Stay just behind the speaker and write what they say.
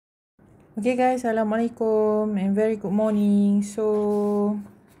Okay guys, Assalamualaikum and very good morning.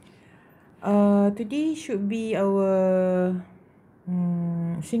 Today should be our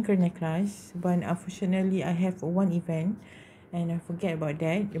synchronous class, but unfortunately I have one event and I forget about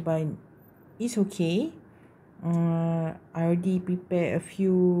that, but it's okay. I already prepared a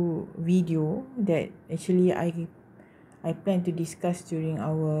few video that actually I plan to discuss during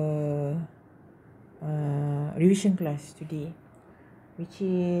our revision class today, which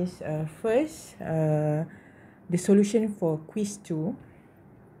is first the solution for quiz 2,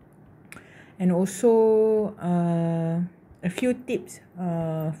 and also a few tips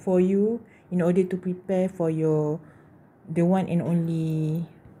for you in order to prepare for the one and only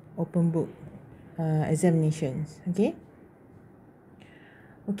open book examinations.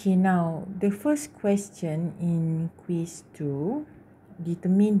 Okay, now the first question in quiz 2,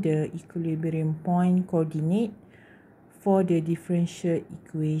 determine the equilibrium point coordinate for the differential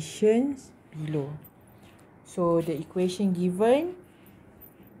equations below. So the equation given,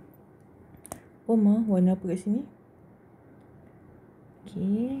 warna apa kat sini?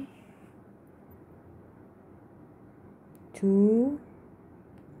 Okay,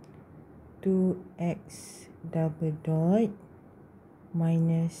 2x double dot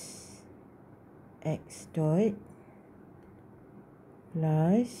minus x dot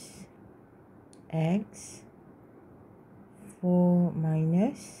plus x 4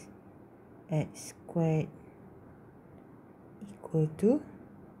 minus x squared equal to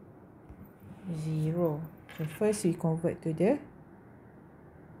 0. So first we convert to the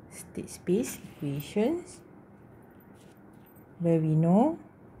state space equations, where we know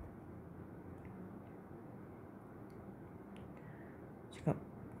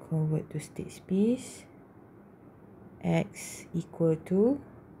convert to state space, x equal to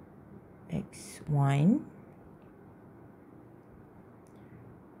x1,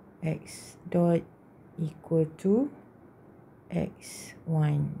 x dot equal to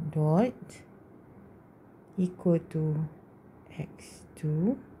x1 dot equal to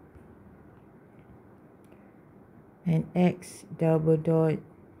x2, and x double dot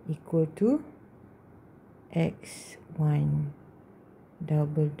equal to x1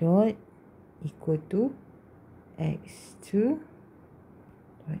 double dot equal to x2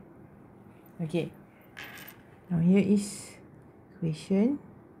 dot. Okay, now here is equation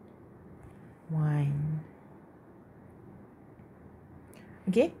 1.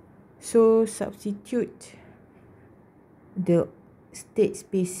 Okay, so substitute the state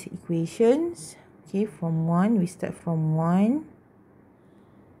space equations. Okay, from 1, we start from 1.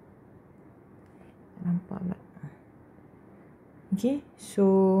 Nampak tak? Okay,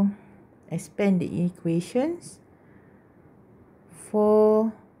 so expand the equations.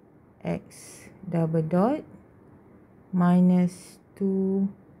 4x double dot minus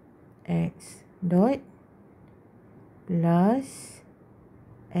 2x dot plus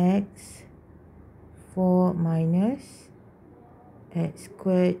x 4 minus x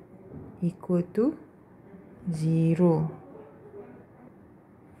squared equal to 0.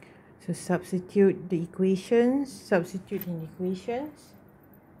 So substitute in the equations.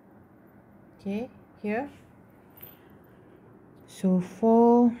 Okay, here. So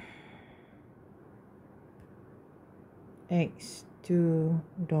 4x2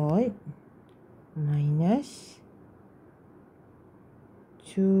 dot minus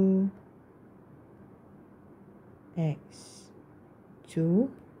 2x2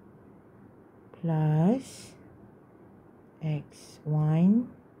 plus x1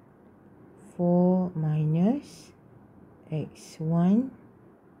 4 minus x1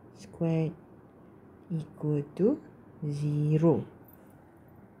 squared equal to 0.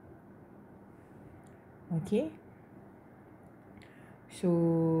 Okay,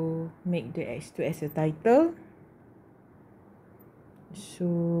 so make the x2 as a title.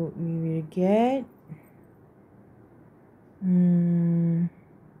 So we will get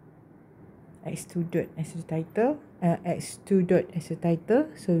x2 dot as a title, x2 dot as a title.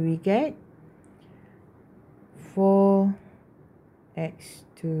 So we get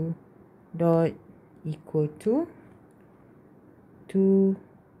 4x2 dot equal to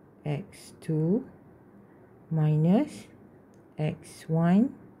 2x2 minus x1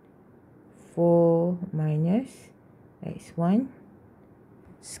 4 minus x1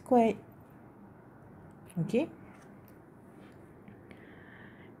 squared. Okay,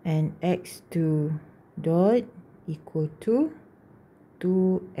 and x2 dot equal to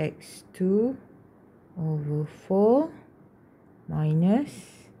 2x2 over 4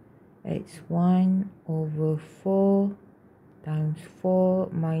 minus x1 over 4 times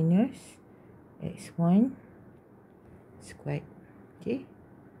 4 minus x1 squared. Okay,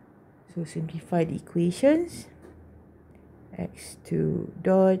 So simplify the equations. x2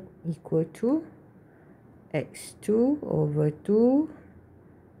 dot equal to x2 over 2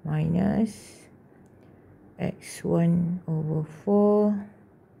 minus x1 over 4,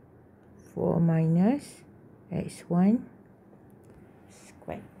 4 minus x1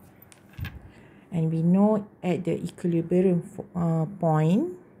 squared. And we know at the equilibrium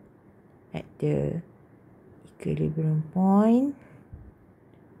point,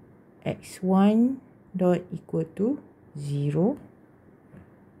 x1 dot equal to 0,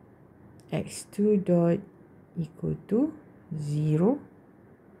 x2 dot equal to 0,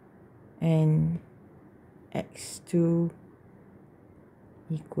 and x2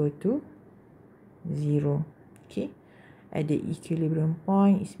 equal to 0. Okay, at the equilibrium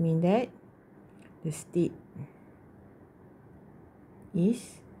point, it means that the state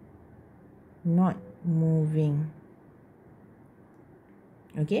is not moving.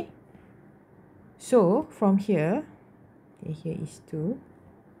 Okay, so from here, here is 2.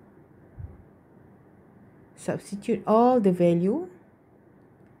 Substitute all the value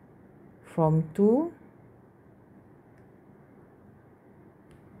from 2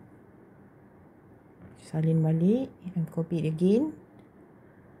 salin balik and copy it again.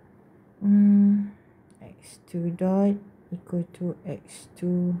 x2 dot equal to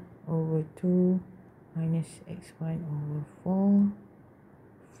x2 over 2 minus x1 over 4,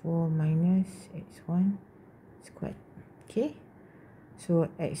 4 minus x1 squared. Okay, so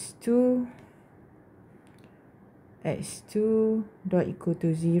x2 dot equal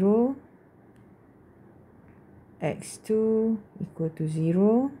to 0, x2 equal to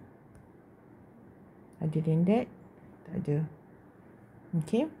 0. Other than that, tak ada.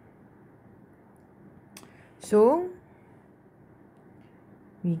 Okay, so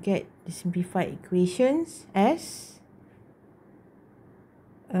we get the simplified equations as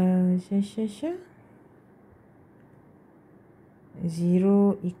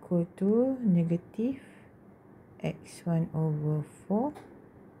 0 equal to negative x1 over 4,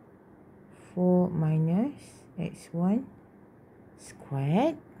 4 minus x1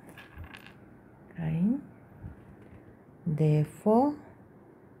 squared, right? Therefore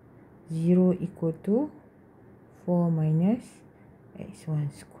 0 equal to 4 minus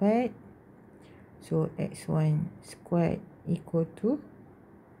x1 squared, so x1 squared equal to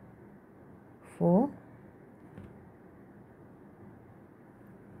 4,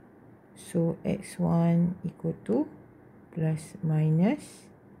 so x1 equal to plus minus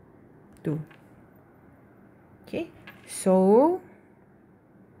 2. Okay, so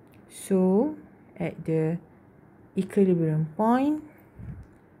at the equilibrium point,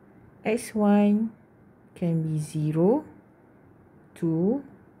 x1 can be 0, 2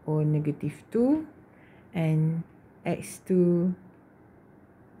 or negative 2, and x2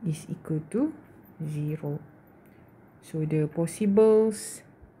 is equal to 0. So the possible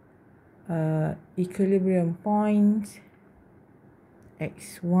equilibrium points,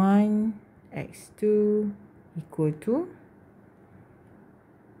 x1, x2 equal to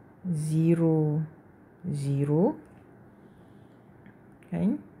 0, 0,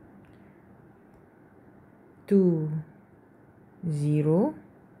 okay, 2, 0,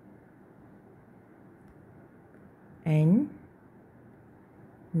 and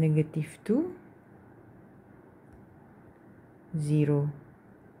negative 2, 0.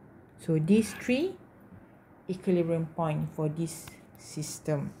 So these 3 equilibrium point for this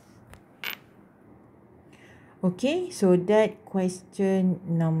system. Okay, so that question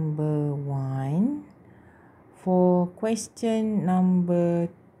number 1. For question number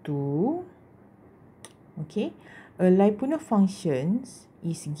 2, okay, a Lyapunov function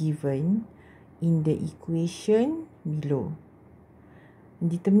is given in the equation below.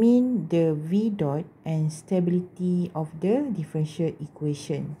 Determine the V dot and stability of the differential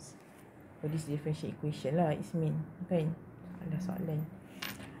equations. For this differential equation lah, it's mean, kan? Ada soalan.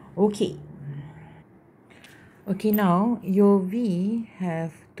 Okay. Okay, now your V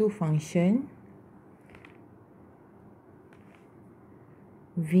have two functions.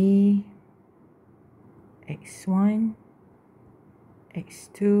 V x1,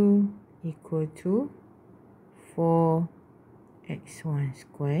 x2 equal to 4x1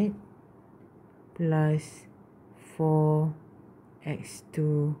 squared plus 4x2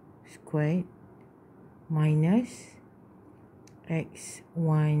 squared minus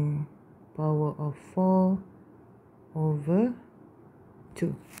x1 power of 4 over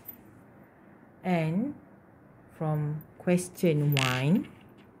 2. And from question 1,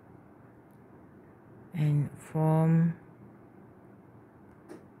 and from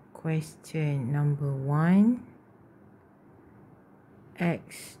question number 1,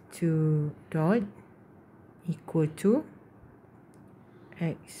 x2 dot equal to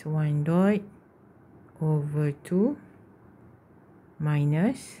x1 dot over 2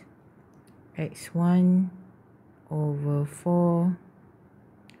 minus x1 over 4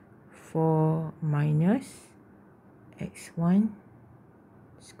 minus x1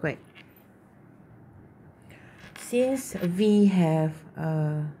 squared. Since we have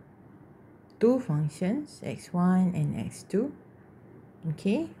two functions, x1 and x2,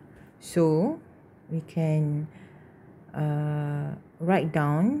 okay, so we can write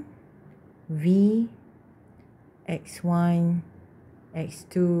down v x1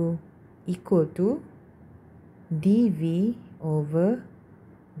 x2 equal to dv over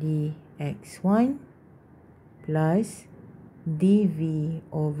dx1 plus dv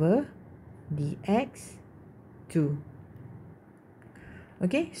over dx2.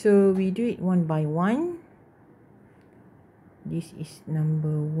 Okay, so we do it one by one. This is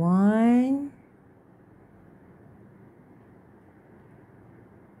number 1.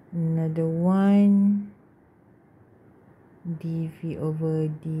 Another one, dv over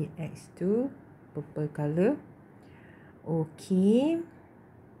dx2, purple color. Okay,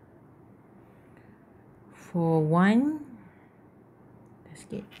 for 1, let's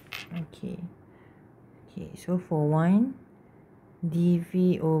get, okay, so for 1,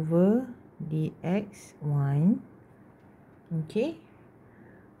 dv over dx1, okay,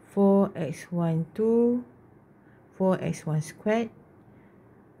 4x1 squared,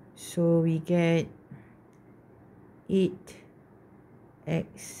 so we get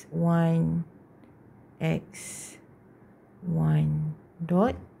 8x1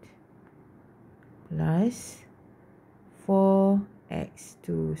 dot plus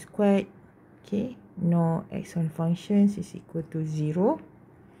 4x2 squared, okay, no x1 functions is equal to 0.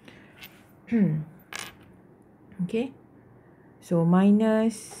 Okay, so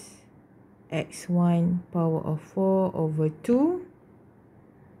minus x1 power of 4 over 2,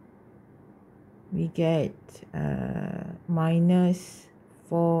 we get minus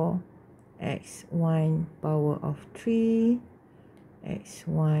 4x1 power of 3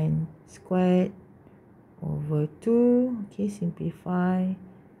 x1 squared over 2. Okay, simplify,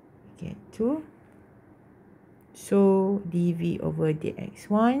 get 2. So dv over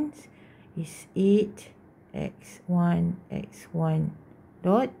dx1 is 8x1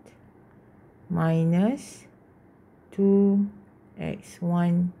 dot minus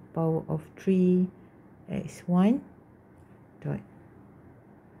 2x1 power of 3 x1 dot.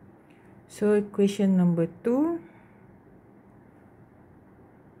 So equation number 2.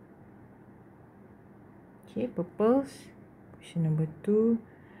 Okay, purples. Equation number 2.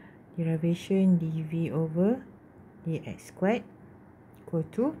 Derivation dv over dx squared equal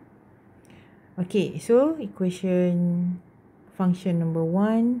to. Okay, so equation function number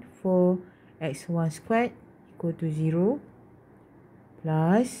 1 for x1 squared equal to 0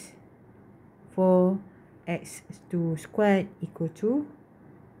 plus 4x2 squared equal to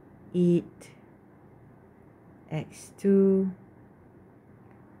 8x2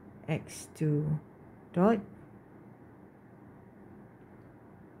 dot,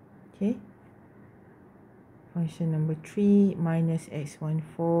 okay, function number 3 minus x1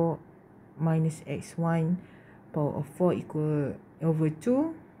 4 minus x1 power of 4 equal over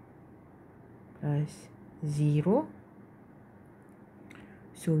 2 plus 0.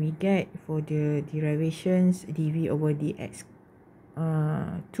 So we get for the derivations dv over dx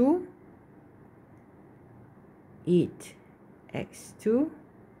 2, 8x2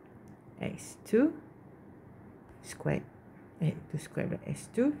 squared, to square by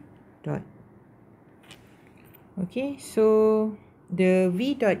x2 dot. Okay, so the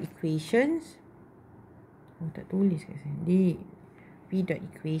v dot equations, tak tulis kat sini, di v dot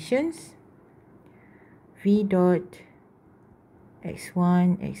equations, v dot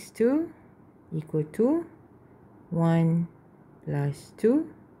x1 x2 equal to 1 plus 2.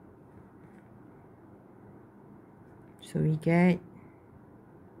 So we get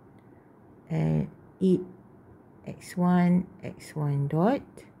 8x1 dot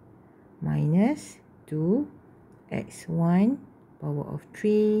minus 2 x1 power of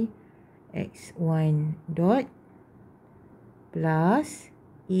 3 x1 dot plus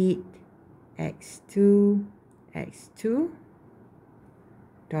 8x2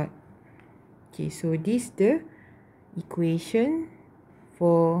 dot. Okay, so this is the equation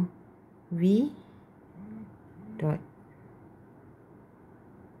for v dot.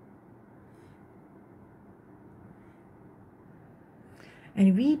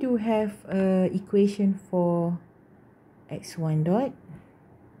 And we do have a equation for x1 dot.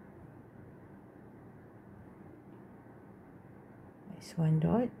 x1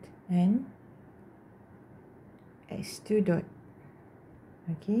 dot and x2 dot.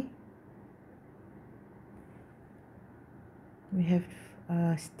 Okay, we have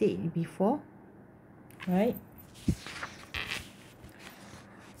stated before, right?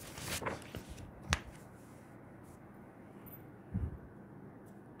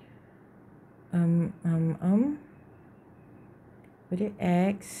 Whether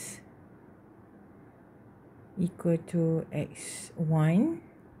x equal to x1,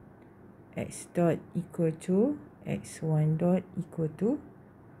 x dot equal to x1 dot equal to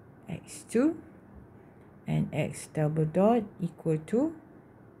x2, and x double dot equal to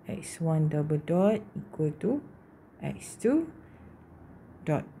x1 double dot equal to x2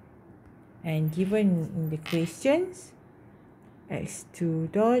 dot. And given in the questions,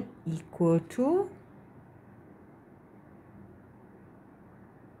 x2 dot equal to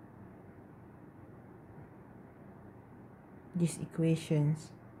these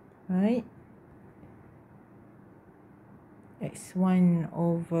equations, right? x1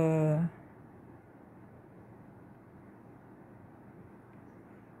 over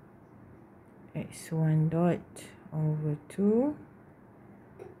x1 dot over 2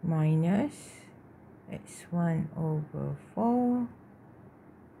 minus x1 over 4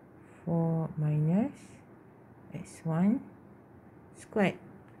 minus x1 squared.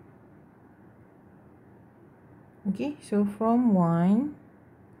 Okay, so from 1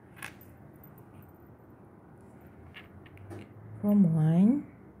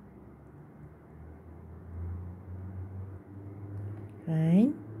 right?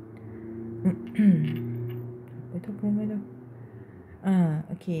 Apa tu problem tu?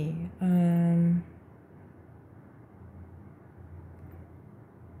 Okay.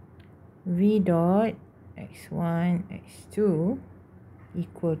 V dot x1 x2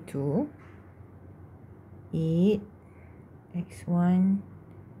 equal to 8 x1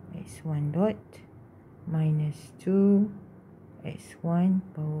 dot minus 2 x1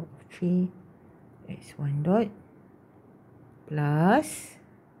 power of 3 x1 dot plus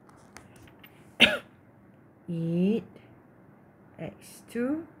 8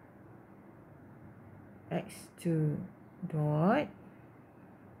 x2 dot,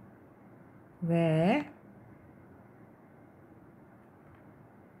 where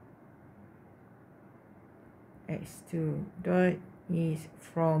x2 dot is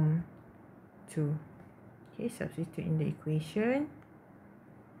from 2. Okay, substitute in the equation.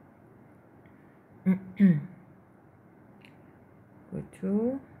 Go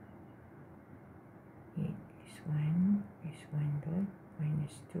to 8 x1 dot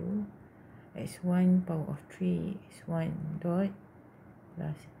minus 2 x1 power of 3 x1 dot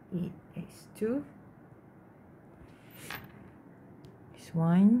plus 8 x2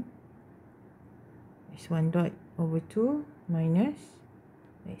 x1 dot over 2 minus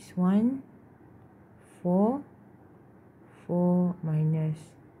x1 4 minus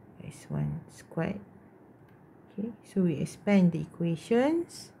x1 squared. Okay, so we expand the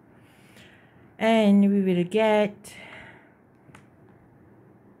equations and we will get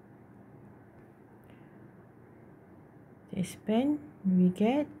we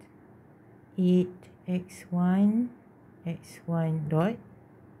get 8 x1 dot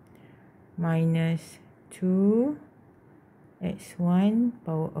minus 2 x1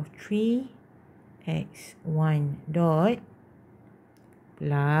 power of 3 x1 dot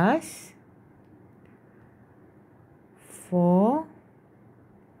plus 4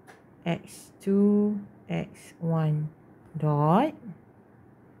 x2 x1 dot,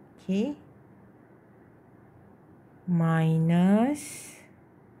 okay, minus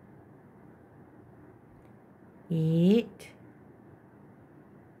 8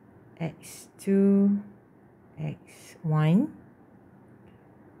 x2 x1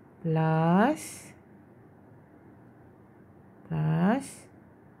 plus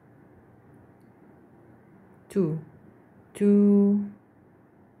 2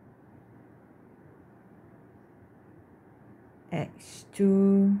 x2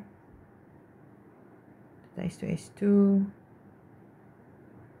 times 2 x2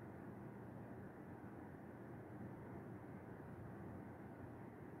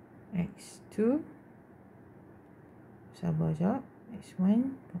 x2 sabar jap,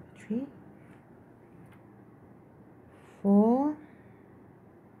 x1 3 4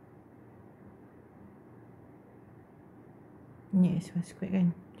 ni x1 squared kan,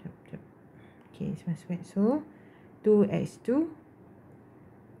 jap. Okay, x1 squared, so 2x2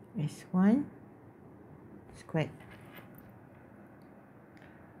 x1 squared.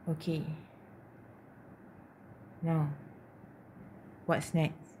 Okay, now what's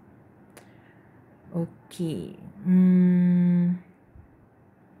next? Okay,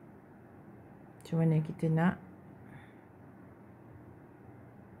 Macam mana kita nak.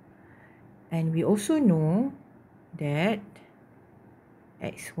 And we also know that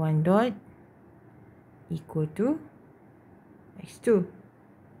x1 dot equal to x2.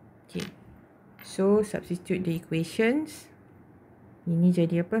 Okay. So substitute the equations. Ini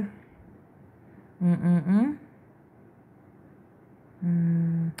jadi apa?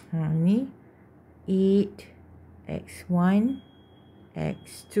 Ini 8x1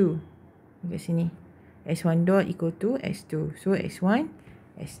 x2 dekat sini. x1 dot equal to x2. So x1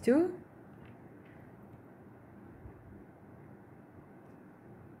 x2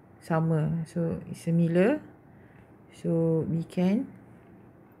 sama. So it's similar. So we can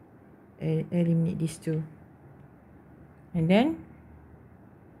eliminate these two. And then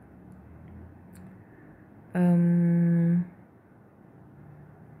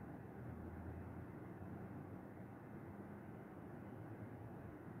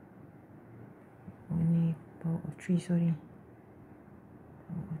ni power of 3, sorry.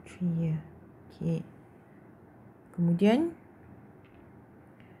 Power of 3 here. Okay. Kemudian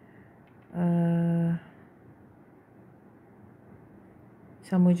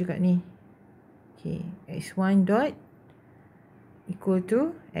sama juga ni. Okay, x1 dot equal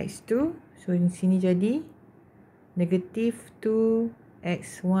to x2. So di sini jadi negative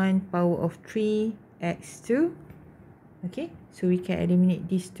 2x1 power of 3 x2. Okay, so we can eliminate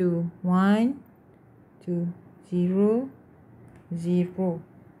these two. 1, 2, 0, 0.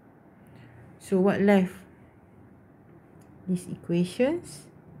 So what left? These equations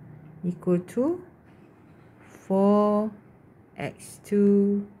equal to 4x2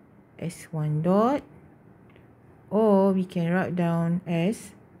 x1 dot, or we can write down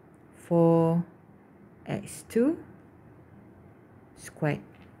as 4x2 squared.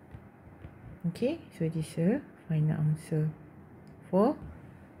 Okay, so this is a final answer for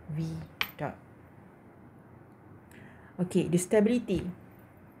V dot. Okay, the stability.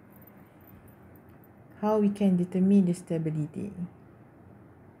 How we can determine the stability?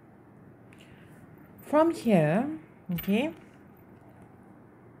 From here, okay,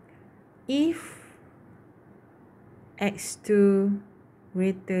 if x2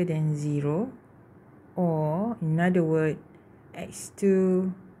 greater than 0, or in other words,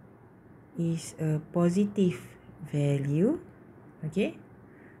 x2 is a positive value, okay,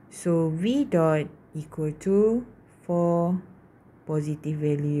 so V dot equal to 4 positive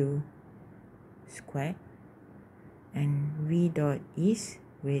value squared, and V dot is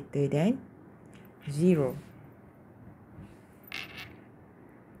greater than 0.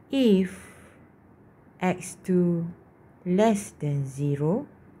 If x2 less than 0,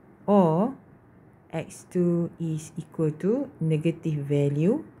 or x2 is equal to negative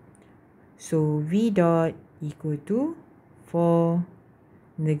value, so V dot equal to 4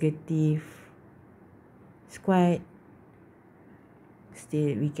 negative squared.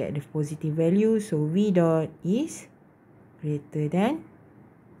 Still we get the positive value, so V dot is greater than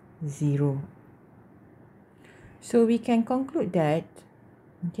 0. So we can conclude that,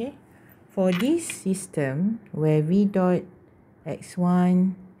 okay, for this system where V dot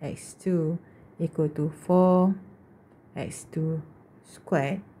x1 x2 equal to 4 x2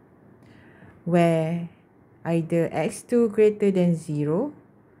 squared, where either x2 greater than 0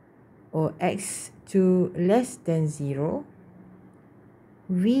 or x2 less than 0,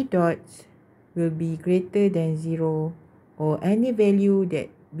 V dot will be greater than 0, or any value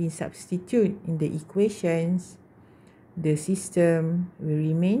that been substituted in the equations, the system will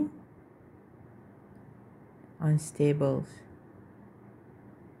remain unstable.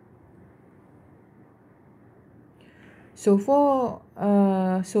 So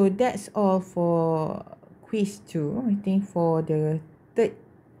so that's all for quiz 2. I think for the third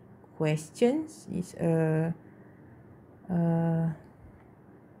questions is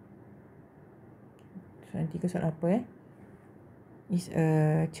nanti ke soal apa is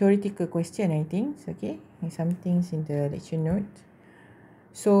a theoretical question, I think. Okay, and some things in the lecture note.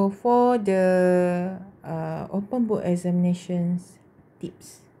 So for the open book examinations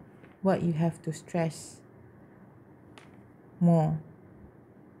tips, what you have to stress more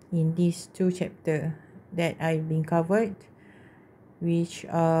in these two chapters that I've been covered, which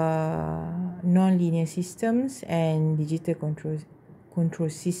are non-linear systems and digital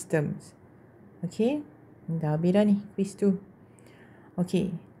control systems. Okay, dah habis dah ni quiz tu.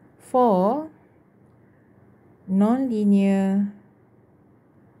 Okay, for non-linear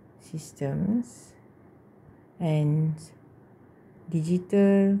systems and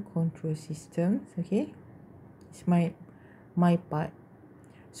digital control systems, okay, it's my part.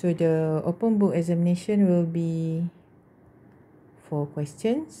 So the open book examination will be 4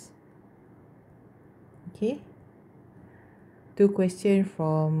 questions, Okay. 2 questions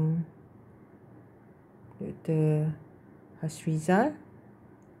from Dr. Hasrizal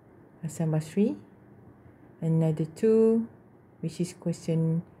Hassan Basri. Another 2, which is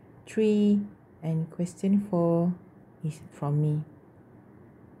question 3, and question 4 is from me.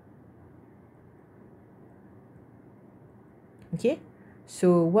 Okay,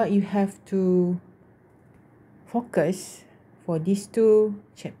 so what you have to focus for these 2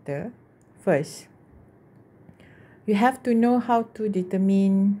 chapters. First, you have to know how to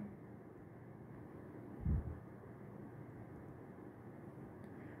determine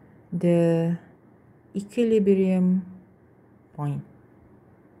the equilibrium point,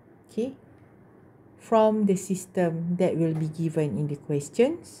 okay, from the system that will be given in the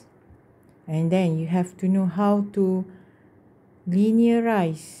questions. And then you have to know how to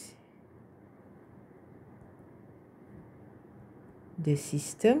linearize the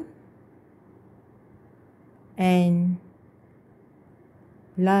system. And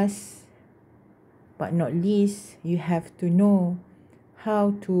last but not least, you have to know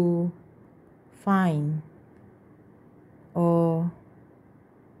how to find or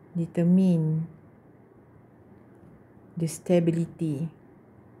determine the stability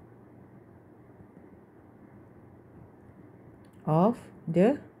of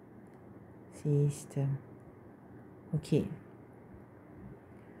the system. Okay.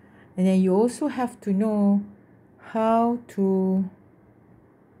 And then you also have to know how to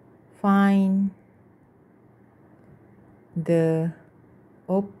find the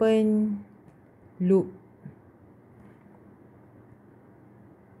open loop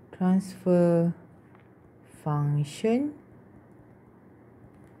transfer function,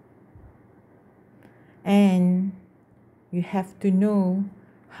 and you have to know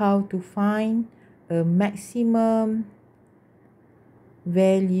how to find a maximum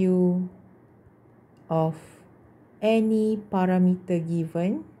value of any parameter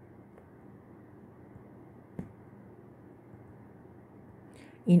given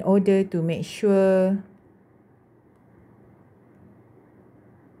in order to make sure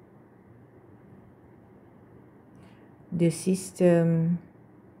the system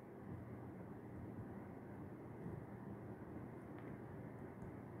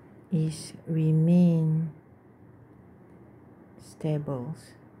is remain stable.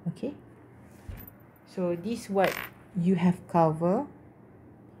 Okay, so this what you have covered.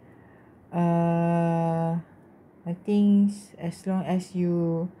 I think as long as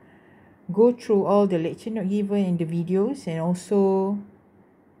you go through all the lecture note given in the videos, and also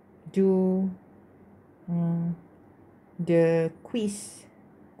do the quiz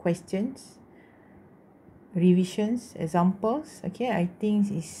questions, revisions, examples, okay, I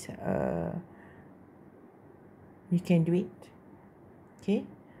think is you can do it. Okay,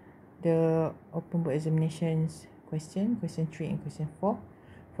 the open book examinations question 3 and question 4.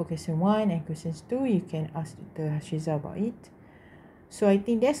 For question 1 and questions 2, you can ask Dr. Hashiza about it. So I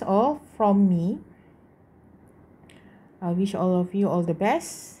think that's all from me. I wish all of you all the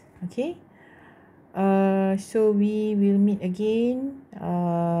best. Okay, so we will meet again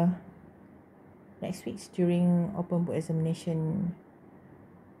next week during open book examination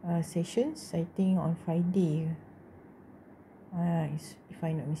sessions. I think on Friday, if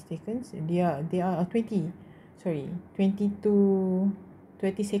I'm not mistaken. They are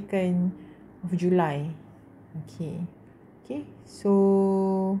 22nd of July. Okay,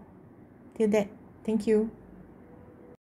 so till that, thank you.